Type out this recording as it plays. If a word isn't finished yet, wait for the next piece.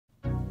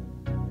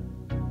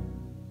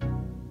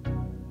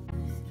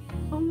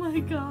my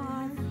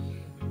god.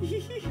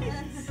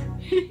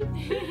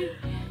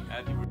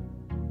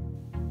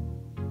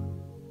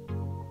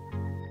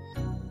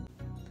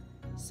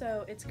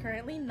 So it's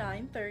currently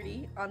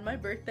 9:30 on my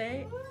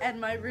birthday, and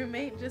my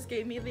roommate just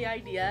gave me the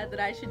idea that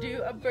I should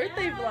do a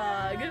birthday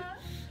vlog.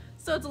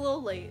 So it's a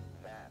little late,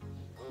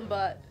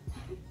 but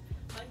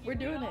we're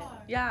doing it.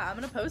 Yeah, I'm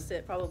gonna post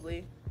it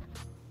probably.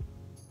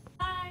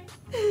 Hi.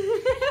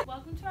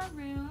 Welcome to our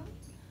room.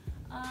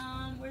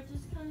 We're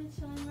just kind of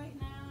chilling right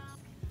now.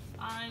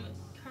 I'm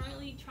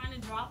currently trying to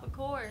drop a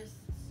course,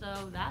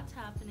 so that's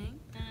happening.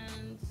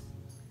 And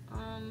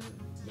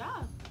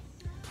yeah.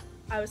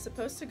 I was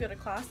supposed to go to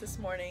class this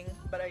morning,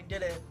 but I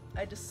didn't.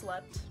 I just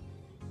slept.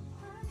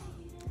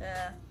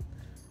 Yeah.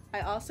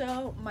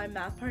 My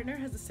math partner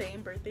has the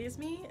same birthday as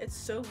me. It's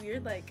so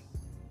weird, like,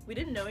 we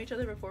didn't know each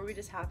other before, we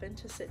just happened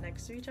to sit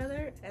next to each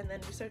other, and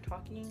then we started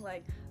talking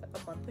like a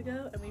month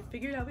ago, and we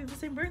figured out we have the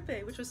same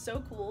birthday, which was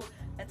so cool.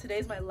 And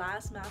today's my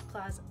last math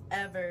class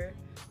ever,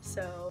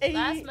 so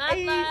last math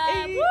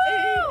lab.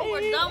 Woo!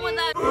 We're done with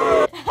that.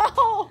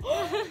 Ow!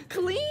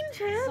 Clean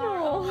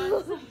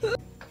channel.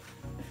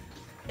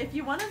 If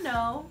you want to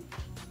know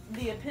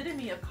the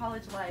epitome of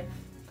college life,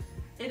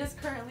 it is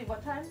currently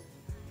what time?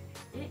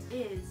 It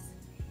is.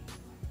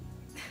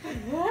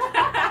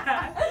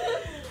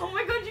 Oh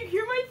my god, you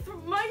hear my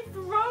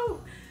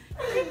throat!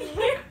 You can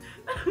hear.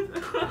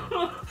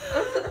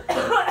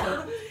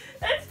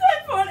 It's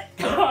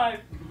 10:45.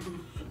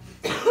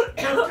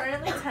 It's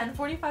currently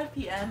 10:45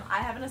 p.m. I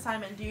have an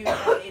assignment due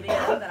at 8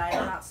 a.m. that I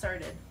have not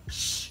started.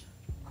 Shh.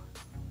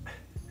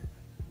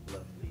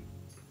 Lovely.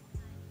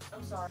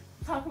 I'm sorry.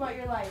 Talk about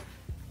your life.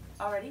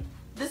 Already?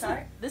 This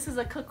is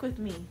a cook with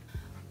me.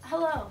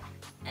 Hello,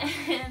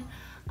 and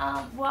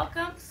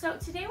welcome. So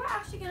today we're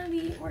actually gonna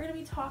be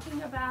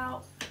talking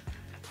about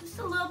just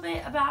a little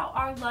bit about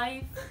our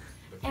life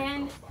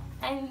and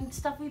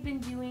stuff we've been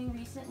doing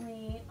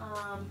recently.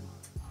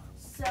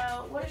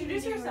 So what have you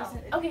been doing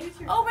recently? Okay.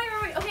 Oh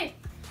right. Okay.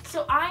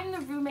 So I'm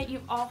the roommate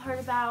you've all heard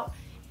about.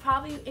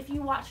 Probably if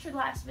you watched her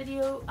last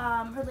video,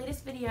 her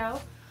latest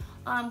video,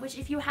 which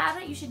if you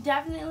haven't, you should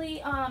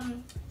definitely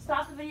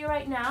stop the video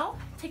right now,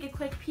 take a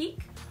quick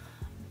peek.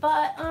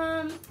 But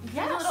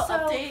yeah, so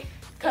update.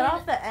 Cut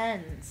off the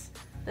ends,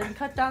 then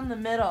cut down the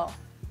middle.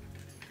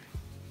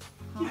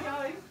 Keep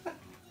going.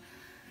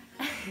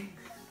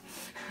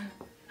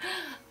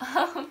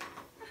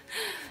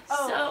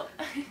 So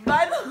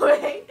by the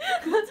way,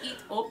 let's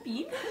eat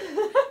open.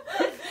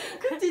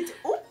 Cause it's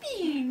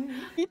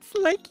open. It's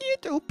like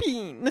it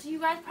open. So you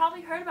guys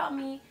probably heard about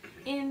me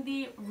in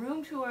the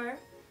room tour.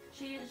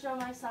 She didn't show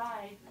my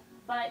side,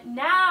 but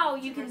now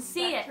you can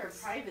see it. Her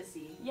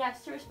privacy.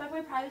 Yes, to respect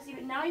my privacy,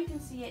 but now you can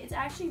see it. It's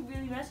actually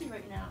really messy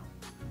right now.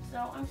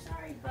 So I'm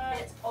sorry, but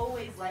it's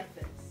always like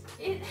this.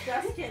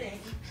 Just kidding.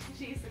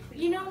 She's the clean.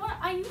 You know what?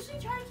 I usually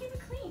try to keep it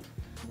clean.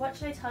 What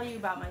should I tell you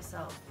about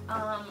myself?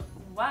 Oh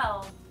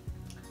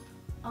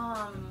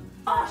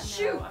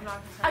shoot! No, I'm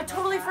not I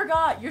totally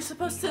forgot. You're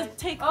supposed to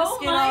take the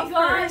skin off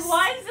off first.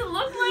 Why does it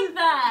look like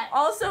that?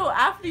 Also,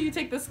 after you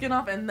take the skin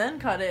off and then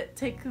cut it,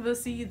 take the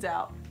seeds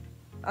out.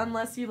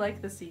 Unless you like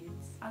the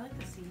seeds. I like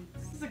the seeds.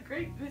 This is a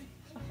great video.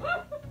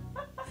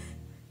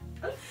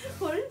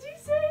 What did you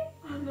say?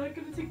 I'm not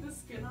gonna take the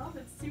skin off.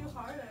 It's too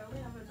hard. I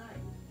only have a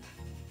knife.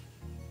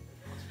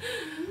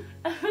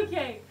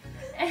 Okay.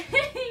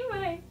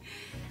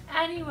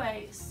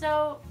 Anyway,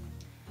 so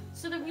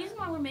the reason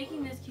why we're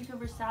making this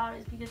cucumber salad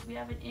is because we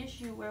have an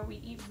issue where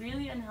we eat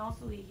really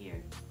unhealthily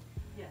here.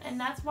 Yes. And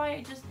that's why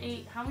I just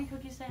ate. How many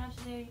cookies did I have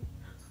today?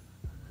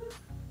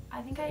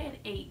 I think I had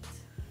 8.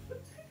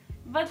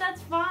 But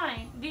that's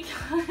fine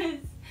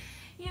because,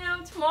 you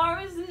know,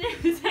 tomorrow's a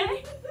new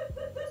day.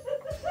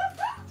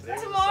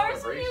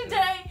 Tomorrow's a new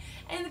day,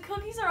 and the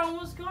cookies are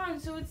almost gone.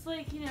 So it's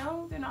like, you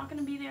know, they're not going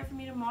to be there for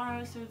me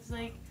tomorrow. So it's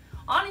like,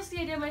 honestly,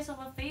 I did myself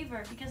a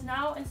favor because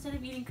now instead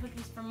of eating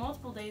cookies for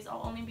multiple days,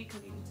 I'll only be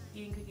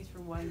eating cookies for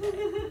one day.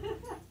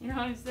 You know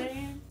what I'm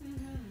saying?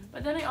 Mm-hmm.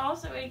 But then I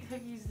also ate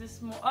cookies this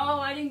morning. Oh,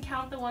 I didn't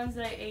count the ones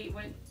that I ate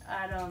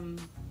at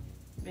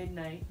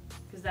midnight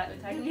because that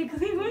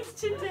technically was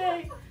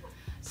today.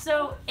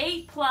 So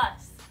 8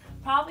 plus,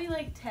 probably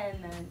like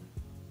 10 then.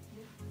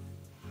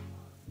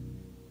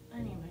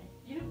 Anyway.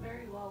 You did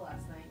very well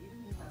last night. You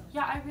didn't do that.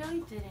 Yeah, I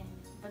really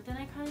didn't. But then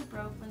I kind of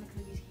broke when the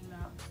cookies came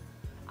out.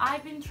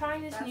 I've been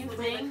trying this new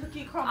thing.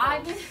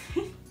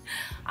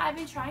 I've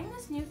been trying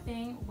this new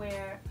thing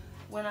where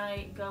when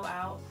I go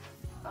out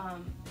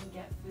and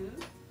get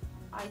food,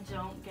 I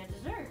don't get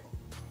dessert.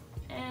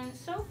 And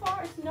so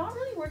far, it's not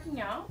really working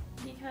out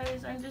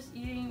because I'm just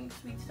eating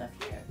sweet stuff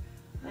here.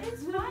 But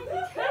it's fine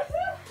because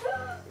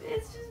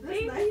it's just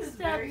baby steps.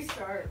 Very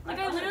sharp. Like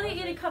I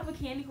literally ate a cup of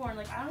candy corn.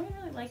 Like I don't even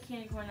really like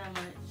candy corn that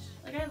much.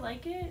 Like I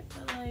like it,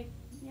 but like,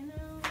 you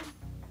know.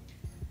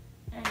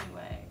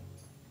 Anyway,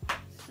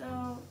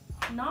 so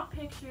not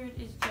pictured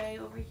is Jay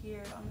over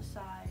here on the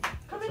side.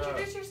 Come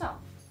introduce yourself.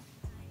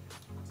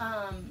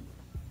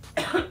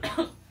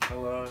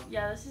 Hello.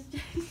 Yeah, this is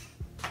Jay.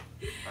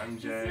 I'm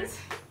Jay.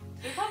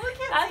 You probably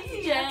can't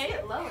see. You have to Jay.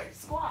 get lower.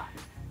 Squat.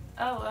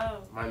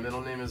 Oh. My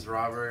middle name is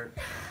Robert.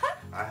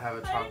 I have a I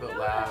didn't chocolate know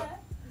lab.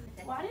 that.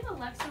 Why did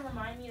Alexa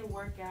remind me to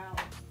work out?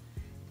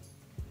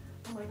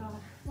 Oh my god.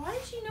 Why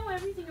did she know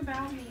everything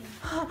about me?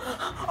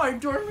 Our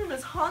dorm room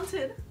is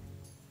haunted.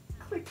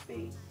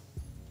 Clickbait.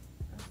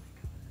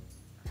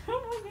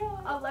 Oh my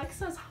god.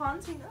 Alexa's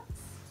haunting us.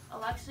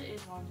 Alexa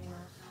is haunting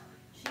us.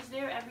 She's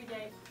there every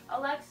day.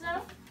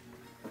 Alexa?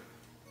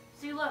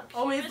 See, look. She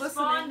Always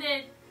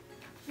responded.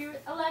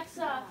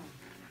 Alexa.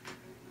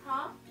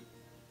 Huh?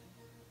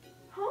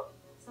 Huh?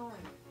 Sorry,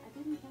 I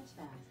didn't catch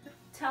that.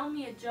 Tell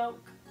me a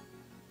joke.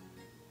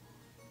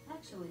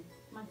 Actually,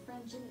 my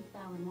friend Jimmy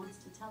Fallon wants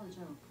to tell a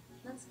joke.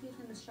 Let's give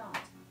him a shot.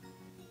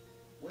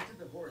 What did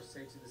the horse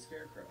say to the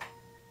scarecrow?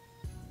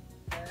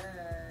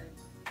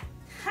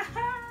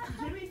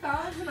 Jimmy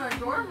Fallon's in our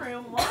dorm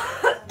room.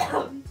 What?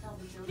 Let me tell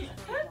the joke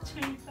for a while.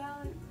 Jimmy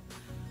Fallon.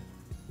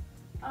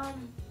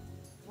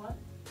 What?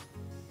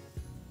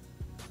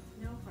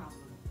 No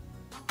problem.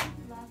 I'll keep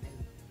you laughing.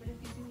 But if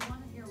you do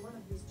want to hear one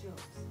of his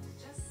jokes,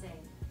 just say,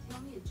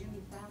 tell me a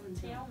Jimmy Fallon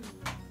joke. Tell me.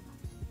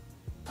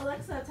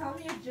 Alexa, tell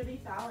me a Jimmy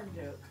Fallon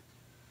joke.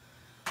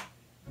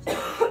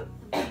 And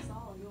that's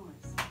all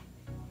yours.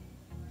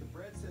 The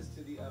bread says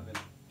to the oven,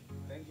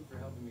 thank you for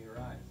helping me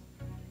rise.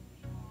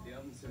 The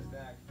oven says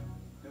back,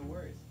 no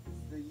worries,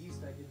 it's the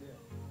yeast I could do.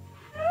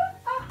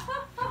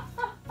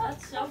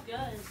 That's so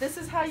good. This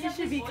is how you Except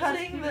should his be voice is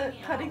cutting creeping the me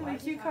out. cutting Why the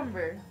is he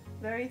cucumber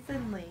very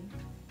thinly.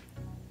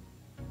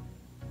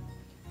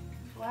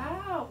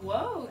 Wow.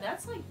 Whoa.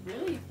 That's like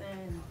really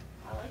thin.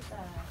 I like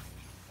that.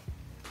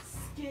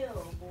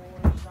 Skill,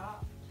 boy.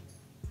 Shop.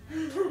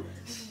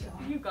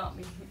 You got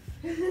me.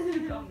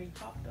 You got me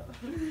chopped up.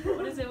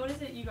 What is it? What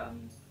is it? You got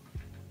me.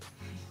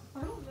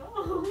 I don't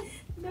know.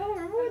 No,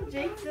 remember when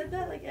Jake said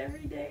that like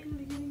every day in the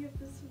beginning of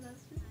the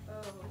semester?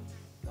 Oh.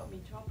 Got me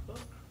chopped up.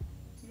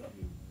 You got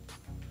me.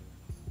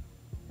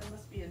 That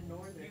must be a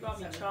northern. You got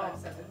me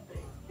 757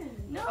 thing.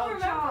 No, Oh,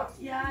 remember?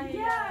 chopped.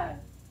 Yeah.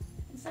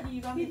 Instead of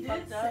you got He me did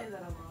fucked say up.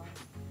 that a lot.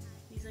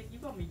 He's like, you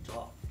got me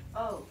chopped.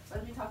 Oh,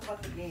 let me talk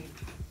about the game.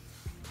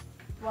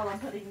 While I'm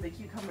putting the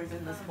cucumbers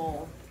in this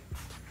bowl.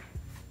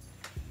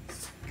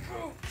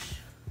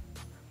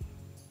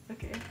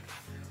 Okay.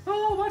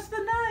 Oh, what's the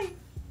knife?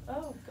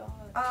 Oh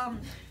god.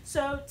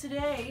 So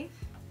today,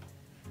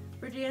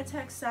 Virginia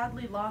Tech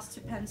sadly lost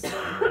to Penn State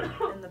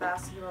in the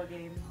basketball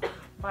game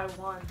by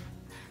 1.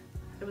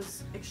 It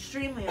was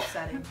extremely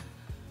upsetting.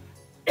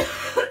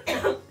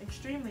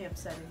 Extremely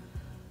upsetting.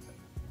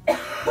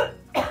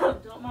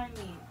 Don't mind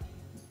me.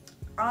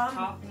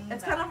 Talking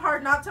It's about- kind of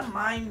hard not to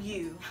mind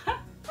you.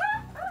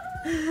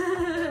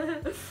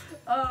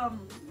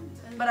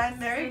 But I'm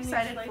very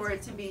excited for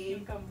it to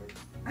be.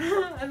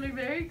 I'm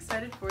very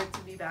excited for it to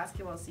be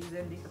basketball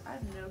season because I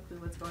have no clue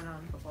what's going on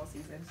in football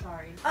season.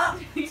 Sorry. Ah!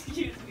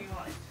 Excuse me,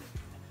 what?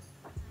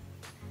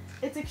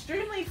 It's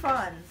extremely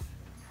fun.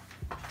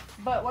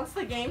 But once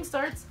the game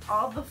starts,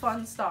 all the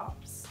fun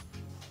stops.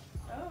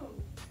 Oh.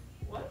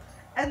 What?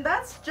 And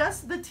that's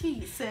just the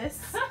tea,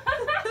 sis.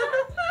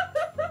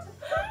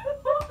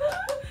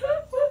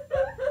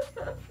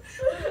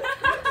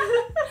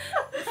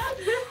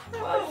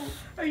 Whoa.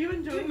 Are you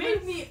enjoying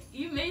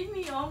You made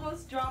me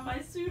almost drop my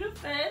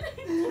Sudafed.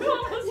 You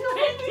almost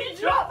made me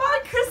drop my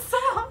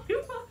croissant.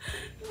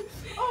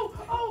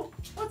 Oh,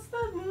 what's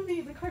the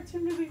movie, the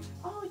cartoon movie?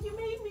 Oh, you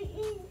made me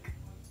ink.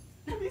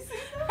 Have you seen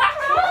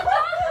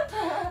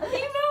that?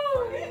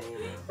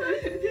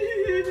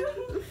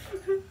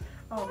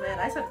 Oh man,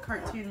 I said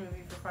cartoon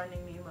movie for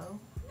Finding Nemo.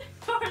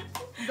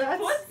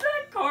 That's... What's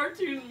that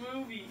cartoon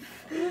movie?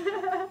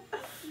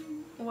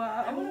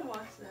 Wow. I want to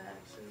watch that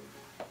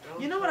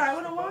actually. You know what I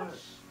want to watch?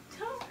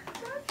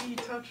 He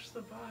touched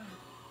the butt.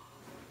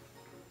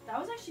 That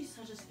was actually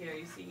such a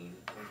scary scene,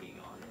 for being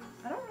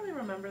honest. I don't really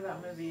remember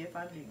that movie, if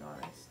I'm being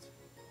honest.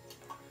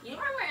 You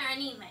remember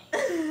anything?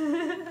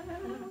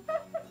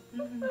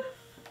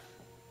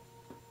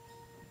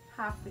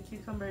 Half the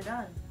cucumber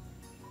done.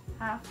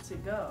 Half to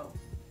go.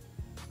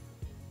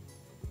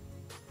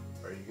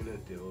 Are you gonna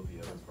dill the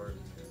other part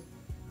too?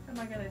 Am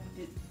I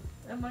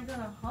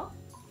gonna, huh?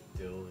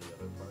 Dill the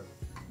other part?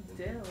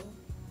 Dill.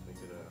 Make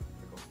it a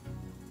pickle.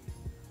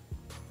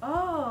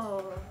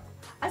 Oh,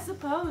 I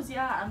suppose,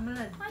 yeah, I'm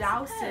gonna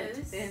douse it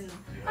suppose. in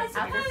I apple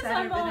suppose cider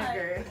I might.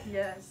 vinegar.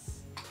 Yes.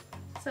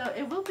 So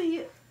it will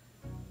be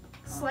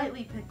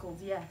slightly pickled,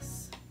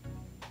 yes.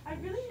 I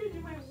really need to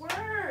do my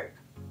work.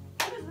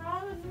 What is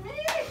wrong with me?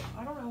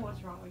 I don't know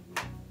what's wrong with you.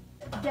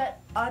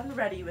 Get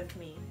unready with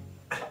me.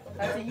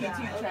 That's a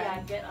YouTube Oh trend.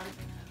 yeah, get on.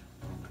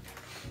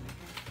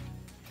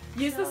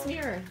 Use this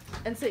mirror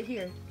and sit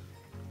here.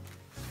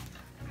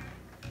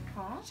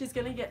 Huh? She's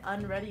gonna get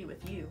unready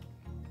with you,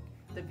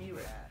 the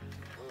viewer.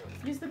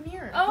 Use the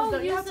mirror. Oh,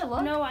 don't you have to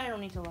look? No, I don't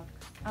need to look.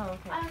 Oh,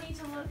 okay. I don't need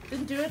to look.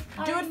 Then do it.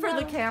 Do I it for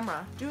the know.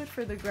 camera. Do it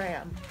for the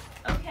gram.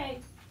 Okay,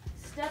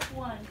 step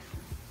 1.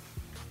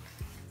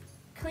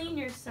 Clean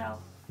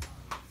yourself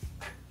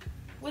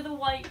with a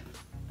wipe.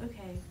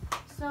 Okay.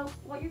 So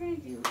what you're gonna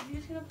do is you're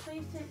just gonna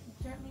place it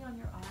gently on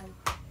your eye.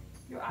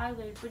 your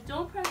eyelid, but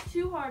don't press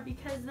too hard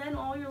because then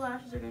all your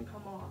lashes are gonna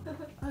come off.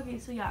 Okay,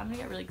 so yeah, I'm gonna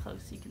get really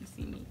close so you can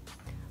see me.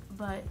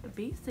 But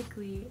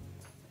basically,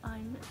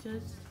 I'm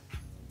just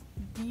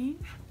you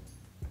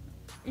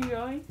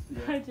going? Yeah.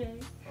 Bye, Jay.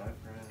 Bye,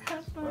 friends.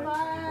 Have fun. Bye. Bye.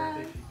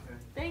 Happy birthday,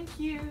 TK. Thank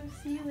you.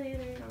 See you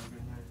later. Have a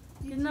good night.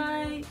 Good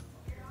night.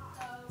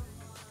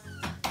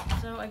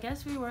 So I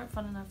guess we weren't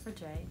fun enough for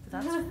Jay,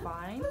 but that's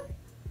fine.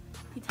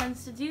 He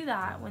tends to do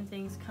that when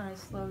things kind of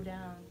slow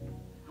down.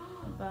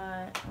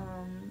 But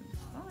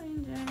it's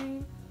fine,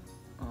 Jay.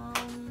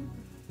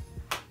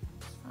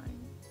 It's fine.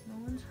 No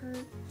one's hurt.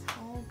 It's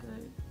all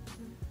good.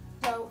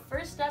 So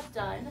first step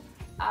done.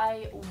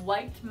 I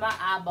wiped my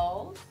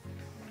eyeballs,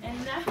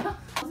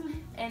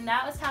 and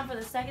now it's time for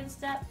the second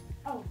step.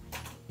 Oh,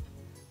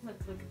 look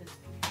at this.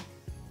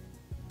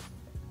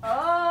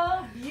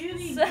 Oh,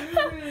 beauty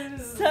guru.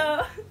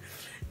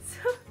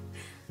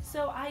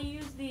 So I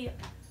use the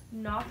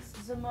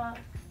Noxzema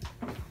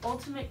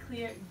Ultimate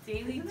Clear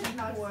Daily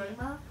Decor.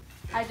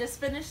 I just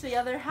finished the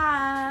other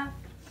half.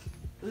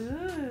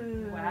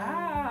 Ooh.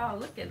 Wow,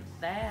 look at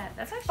that.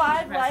 That's actually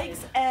 5 impressive.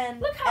 likes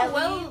and Look how Ellie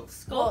well will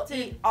sculpted.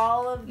 eat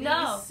all of these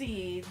No.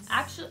 seeds.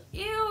 Actually,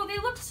 ew, they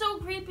look so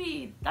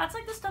creepy. That's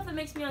like the stuff that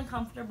makes me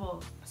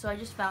uncomfortable. So I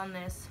just found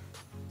this,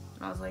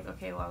 and I was like,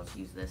 okay, well, I'll just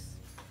use this.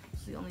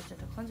 It's the only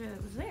gentle cleanser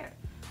that was there.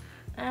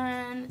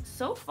 And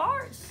so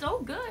far,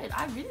 so good.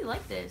 I really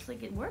like this.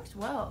 Like, it works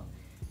well.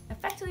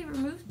 Effectively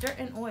removes dirt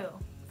and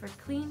oil for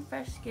clean,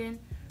 fresh skin.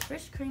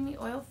 Rich, creamy,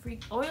 oil-free.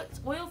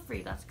 It's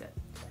oil-free, that's good.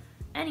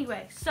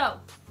 Anyway, so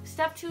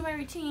step 2 of my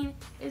routine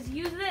is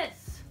use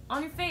this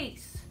on your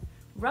face.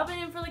 Rub it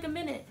in for like a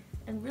minute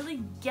and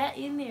really get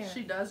in there.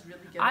 She does really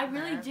good. I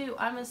really do.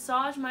 I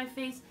massage my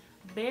face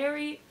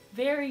very,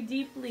 very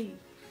deeply.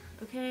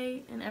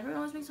 Okay? And everyone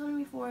always makes fun of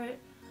me for it.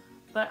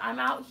 But I'm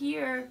out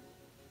here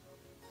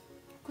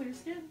Clear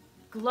skin.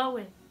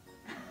 glowing.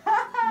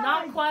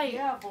 Not quite.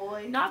 Yeah,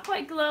 boy. Not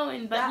quite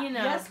glowing, but you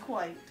know. Yes,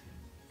 quite.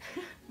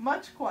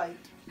 Much quite.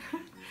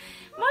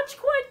 Much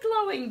quite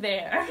glowing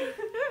there.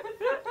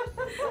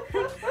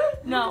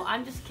 No,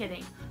 I'm just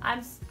kidding.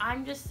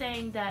 I'm just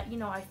saying that, you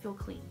know, I feel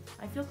clean.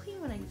 I feel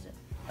clean when I use it.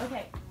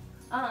 Okay.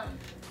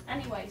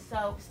 Anyway,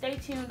 so stay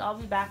tuned. I'll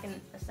be back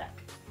in a sec.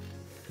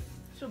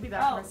 She'll be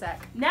back in a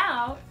sec.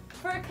 Now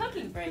for a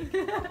cooking break.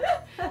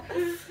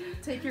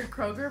 Take your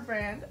Kroger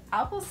brand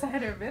apple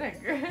cider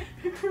vinegar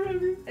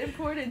and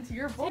pour it into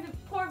your bowl.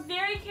 Pour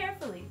very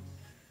carefully.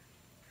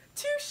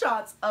 2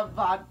 shots of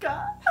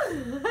vodka.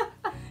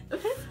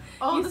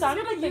 Oh, You this is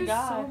sounded gonna like the use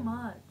guy. so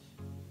much.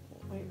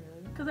 Wait,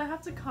 really? Because I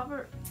have to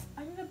cover.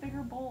 I need a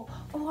bigger bowl.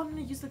 Oh, I'm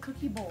gonna use the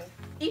cookie bowl.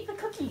 Eat the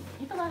cookie.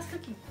 Eat the last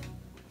cookie.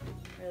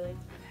 Really?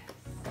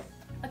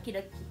 Okie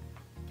dokie.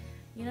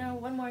 You know,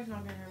 one more is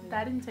not gonna hurt me.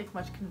 That didn't take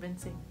much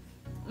convincing.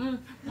 Oh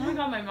my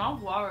god, my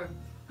mouth watered.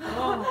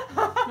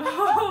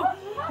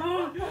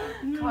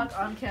 Caught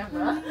on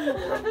camera.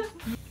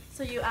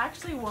 So you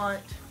actually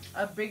want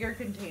a bigger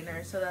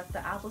container so that the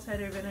apple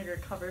cider vinegar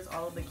covers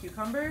all of the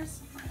cucumbers.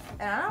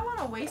 And I don't want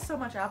to waste so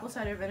much apple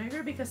cider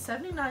vinegar because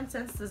 79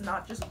 cents does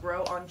not just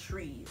grow on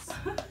trees.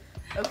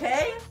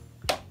 Okay?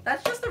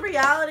 That's just the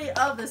reality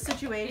of the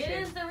situation.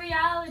 It is the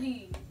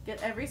reality.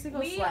 Get every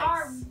single We slice.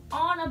 are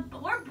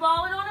we're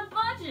balling on a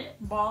budget.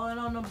 Balling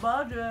on a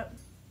budget.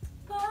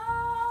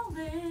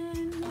 Balling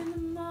in the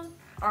month.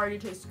 Already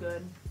tastes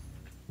good.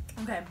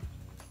 Okay.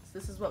 So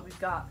this is what we've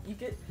got.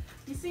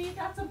 You see, you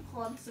got some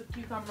clumps of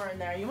cucumber in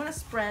there. You want to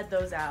spread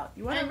those out.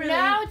 You want to And really.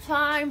 now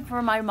time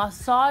for my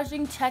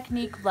massaging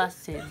technique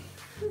lesson.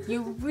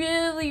 You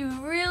really,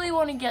 really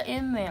want to get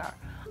in there.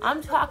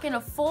 I'm talking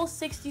a full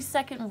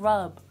 60-second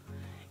rub.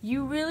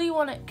 You really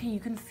want to, okay, you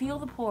can feel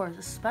the pores,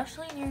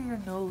 especially near your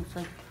nose,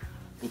 like,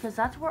 because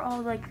that's where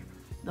all, like,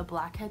 the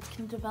blackheads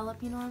can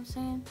develop, you know what I'm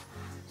saying?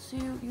 So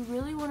you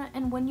really want to,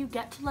 and when you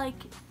get to,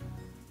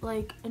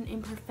 like an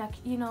imperfect,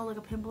 you know, like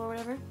a pimple or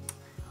whatever,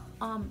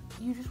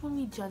 you just want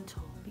to be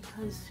gentle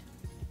because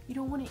you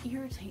don't want to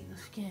irritate the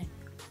skin.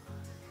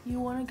 You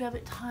want to give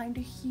it time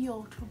to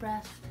heal, to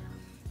rest,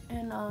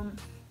 and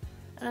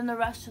then the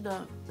rest of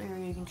the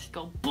area you can just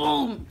go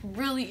boom,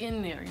 really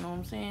in there. You know what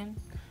I'm saying?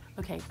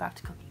 Okay, back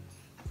to cooking.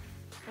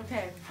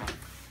 Okay.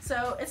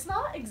 So it's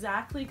not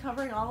exactly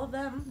covering all of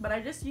them, but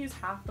I just use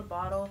half the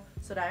bottle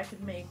so that I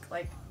could make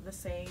like the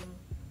same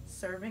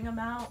serving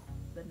amount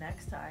the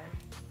next time.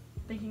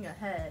 Thinking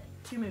ahead,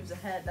 2 moves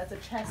ahead. That's a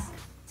chess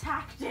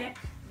tactic.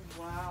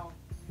 Wow.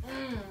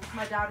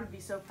 My dad would be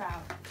so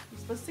proud.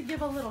 You're supposed to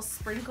give a little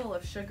sprinkle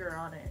of sugar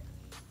on it.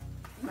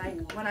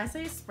 Like, when I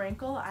say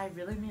sprinkle, I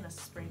really mean a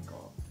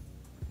sprinkle.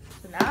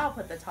 So now I'll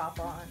put the top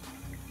on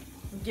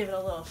and give it a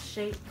little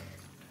shake.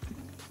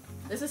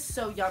 This is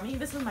so yummy.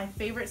 This is my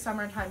favorite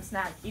summertime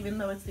snack, even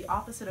though it's the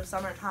opposite of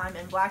summertime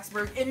in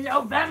Blacksburg in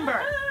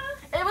November.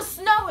 It was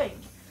snowing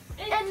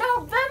in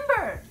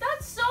November.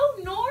 That's so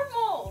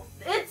normal.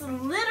 It's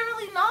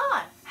literally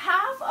not.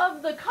 Half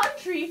of the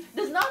country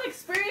does not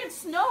experience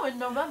snow in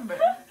November.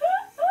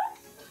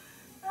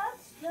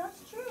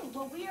 That's true.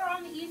 But we are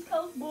on the East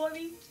Coast,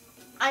 boy.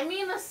 I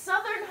mean the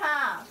southern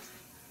half,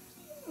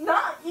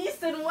 not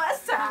east and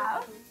west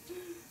half.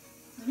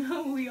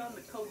 No, we on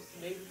the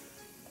coast, baby.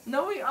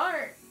 No, we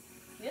aren't.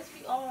 Yes,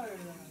 we are.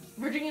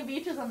 Virginia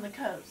Beach is on the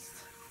coast.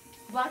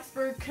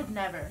 Blacksburg could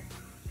never.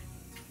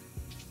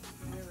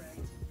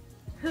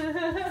 You're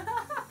right.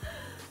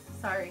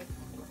 Sorry.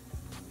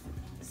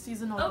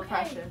 Seasonal Okay.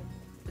 depression.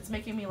 It's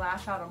making me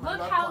lash out on my Look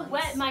loved how ones.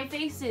 wet my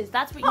face is.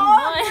 That's what you Oh,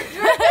 want.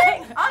 you're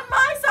dripping on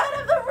my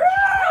side of the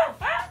roof!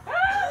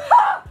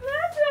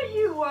 That's what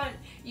you want.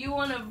 You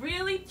want a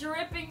really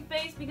dripping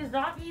face because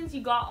that means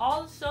you got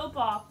all the soap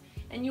off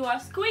and you are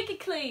squeaky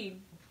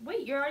clean.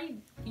 Wait, you're already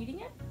eating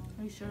it?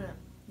 You shouldn't.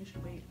 You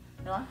should wait.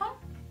 You like that?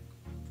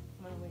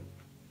 I'm gonna wait.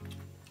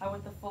 I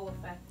want the full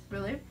effect.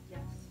 Really? Yes.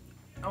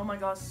 Oh my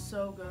gosh,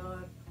 so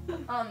good.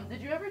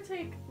 Did you ever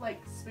take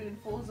like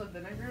spoonfuls of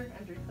vinegar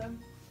and drink them?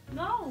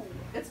 No.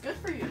 It's good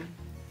for you.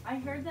 I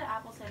heard that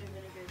apple cider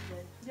vinegar is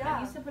good. Yeah.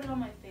 I used to put it on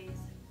my face,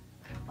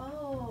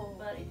 Oh.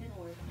 but it didn't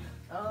work.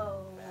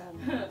 Oh.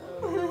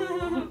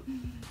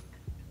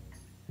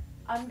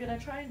 I'm gonna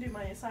try and do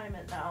my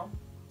assignment now.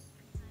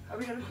 Are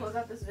we gonna close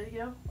out this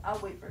video? I'll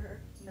wait for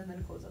her and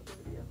then close out the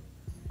video.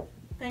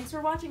 Thanks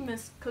for watching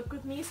this Cook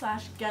With Me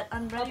 / Get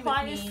Unready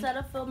Apply With this Me.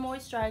 Cetaphil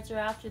moisturizer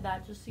after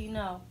that, just so you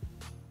know.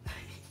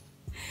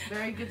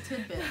 Very good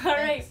tidbit. All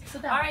right. Thanks.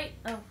 Sit down. All right.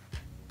 Oh.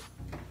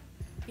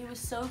 It was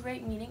so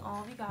great meeting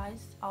all of you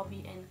guys. I'll be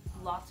in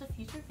lots of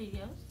future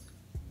videos.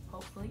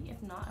 Hopefully,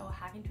 if not, I will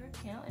hack into her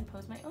channel and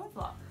post my own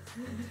vlog.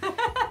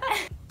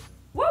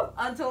 Woo!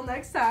 Until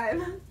next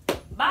time.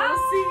 Bye.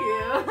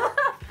 We'll see you.